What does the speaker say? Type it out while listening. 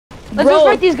Let's just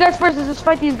fight these guys first. Let's just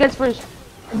fight these guys first.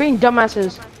 They're being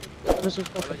dumbasses.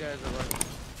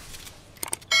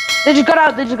 They just got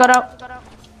out. They just got out.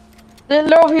 They're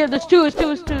over here. There's two. It's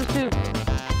two.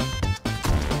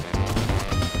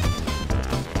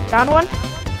 Down one.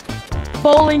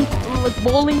 Bowling, like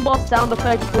bowling ball sound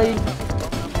effect, please.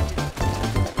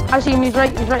 I see him. He's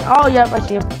right. Oh yeah, I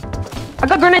see him. I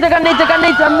got grenades. I got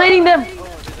nades. I'm nading them.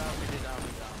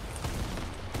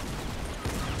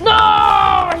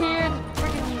 No! Here,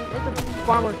 it's a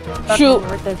farmer. Shoot.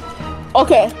 Right there.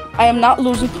 Okay, I am not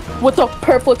losing with a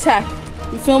purple tack.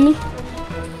 You feel me?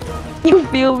 You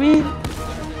feel me?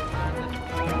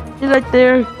 He's right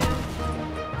there.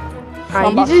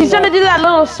 Alright, he's trying to do that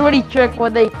little sweaty trick where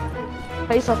they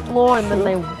face the floor and then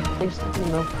they you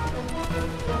know.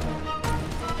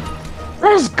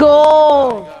 Let's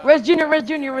go! Where's Junior?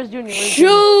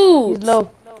 Shoot! He's low.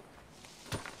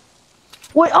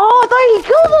 Wait, oh, I thought he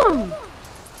killed him!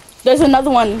 There's another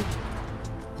one.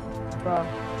 Bro.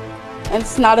 And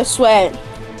it's not a sweat.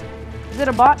 Is it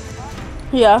a bot?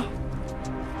 Yeah.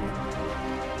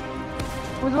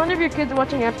 Was one of your kids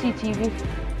watching FCTV?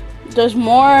 There's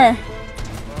more.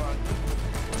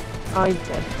 Oh, he's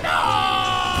dead.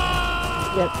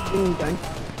 Yep, he's done.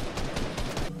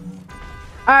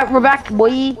 Alright, we're back,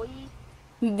 boy.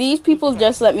 These people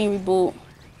just let me reboot.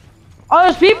 Oh,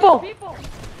 there's people!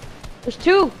 There's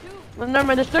two. Well, never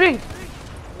mind, there's three.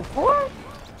 There's four?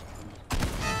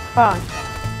 Five.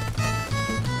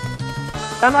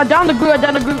 Down the group.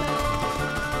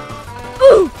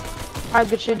 Alright,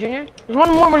 good shit, Junior. There's one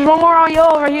more on you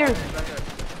over here.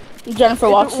 Jennifer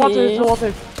Walters.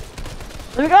 Walter.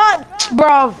 Let me go!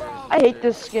 Bro, I hate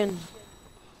this skin.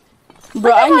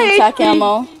 Bro, I need attack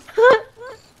ammo.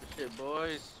 Shit,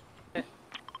 boys.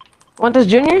 Want this,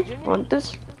 Junior? Want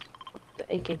this? The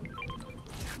AK.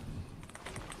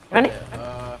 Ready?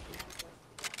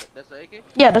 That's the AK?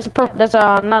 Yeah, that's a purple. That's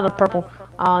not a purple.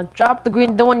 Drop the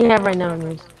green, the one you have right now,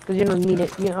 anyways, because you don't need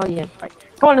it. Oh yeah. Right.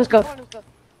 Come on, let's go.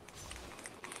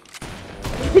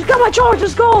 He's got my charge.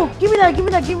 Let's go. Give me that. Give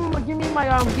me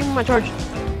my charge.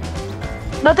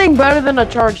 Nothing better than a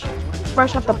charge.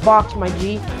 Fresh off the box, my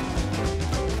G.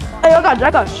 Hey, I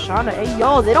got shot at. Hey,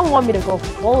 yo, they don't want me to go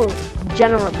full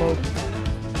generate mode.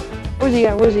 Where's he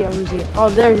at? Oh,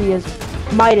 there he is.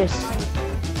 Midas.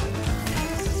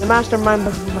 The mastermind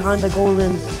behind the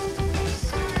golden.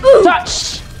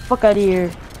 Touch! Fuck out of here.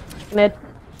 Ned.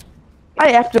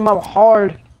 I effed him up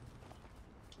hard.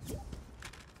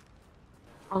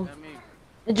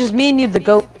 It's just me and you, the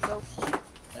goat.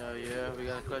 Yeah, we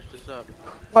gotta clutch this up.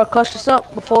 Gotta clutch this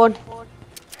up before.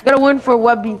 Gotta win for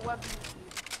Webby.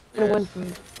 Gotta win for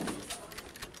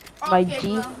my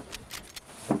G.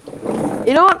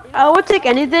 You know what? I would take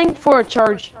anything for a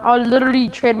charge. I'll literally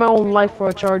trade my own life for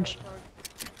a charge.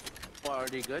 What, are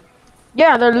they good?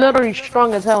 Yeah, they're literally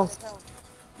strong as hell.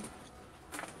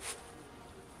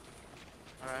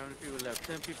 Alright, how many people left?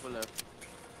 10 people left.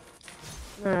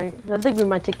 Alright, I think we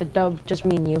might take the dub, just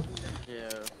me and you. Yeah,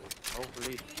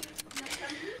 hopefully.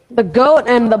 The goat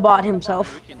and the bot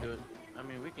himself. We can do it. I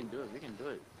mean, we can do it.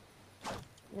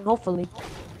 Yeah, hopefully.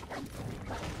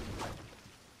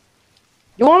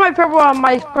 You want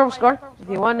my purple scar? If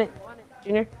you want it,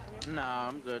 Junior. Nah,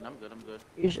 I'm good.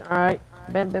 Alright.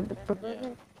 Ben. Yeah,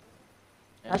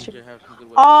 have some good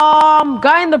weapons.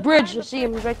 Guy in the bridge. I see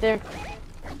him. He's right there.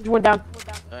 Just went down.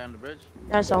 Guy on the bridge?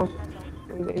 I saw him.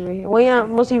 Well, yeah,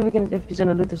 we'll see if we can, if he's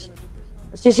gonna loot this.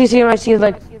 See him. I see his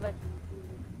leg.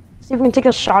 See if we can take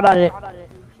a shot at it.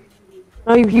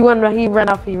 No, he ran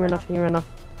off. Oh,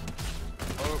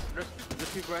 there's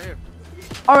people right here.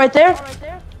 All right, there.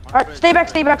 All right, stay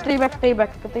back. I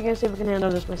think I see if we can handle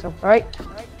this myself. All right.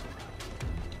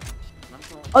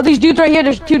 Oh, these dudes right here.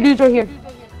 There's two dudes right here. Yeah,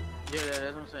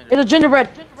 that's what I'm saying. It's a gingerbread.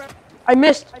 I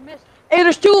missed. Hey,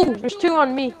 there's two. There's two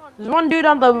on me. There's one dude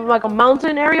on the like a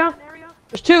mountain area.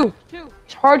 There's two.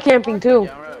 It's hard camping too.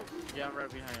 Yeah, I'm right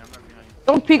behind you.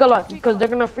 Don't peek a lot because they're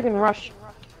gonna freaking rush.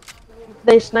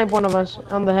 They snipe one of us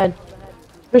on the head.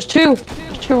 There's two.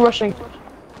 There's two rushing.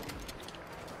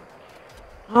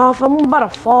 Oh, if I'm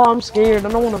about to fall, I'm scared. I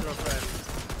don't wanna. I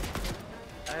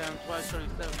am twice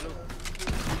 37 blue.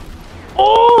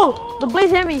 Oh! The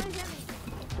blaze hit me.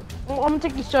 Oh, I'm gonna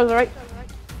take these shells, alright?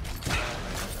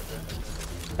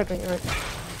 Okay, alright.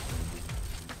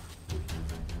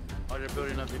 Oh, they're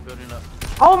building up.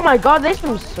 Oh my god, they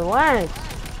some swag.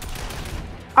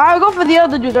 Alright, go for the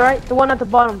other dude, alright? The one at the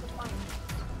bottom.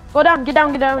 Go down, get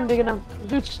down.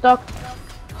 Dude's stuck.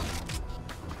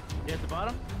 You at the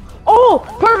bottom? Oh!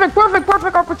 Perfect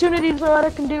opportunity so that I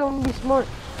can do. I'm gonna be smart.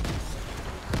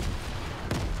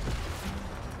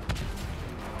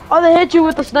 Oh, they hit you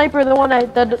with the sniper, the one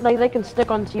that like they can stick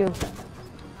onto you.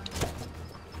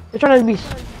 They're trying to be.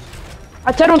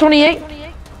 I 10 on 28.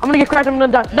 I'm gonna get cracked. I'm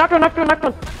gonna die. Knocked one.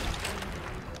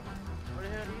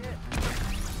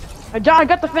 I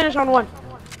got the finish on one.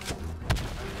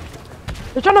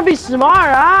 They're trying to be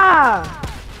smart.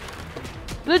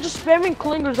 They're just spamming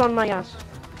clingers on my ass.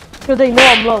 Because they know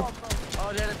I'm low.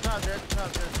 Oh, they're at the top. Here,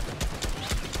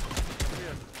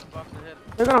 box the head.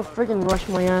 They're gonna freaking rush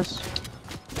my ass.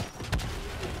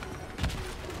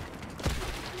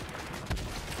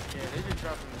 Yeah, they just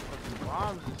dropping fucking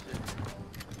bombs and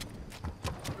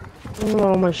shit.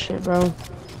 Oh my shit, bro.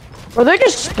 Bro, they're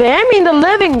just spamming the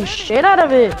living shit out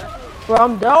of it. Bro,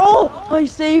 I'm down. Oh, I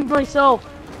saved myself.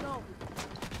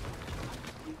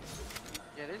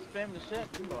 Yeah, they spam the shit.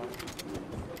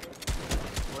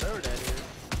 Whatever that is.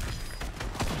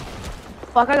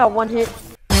 Fuck, I got one hit.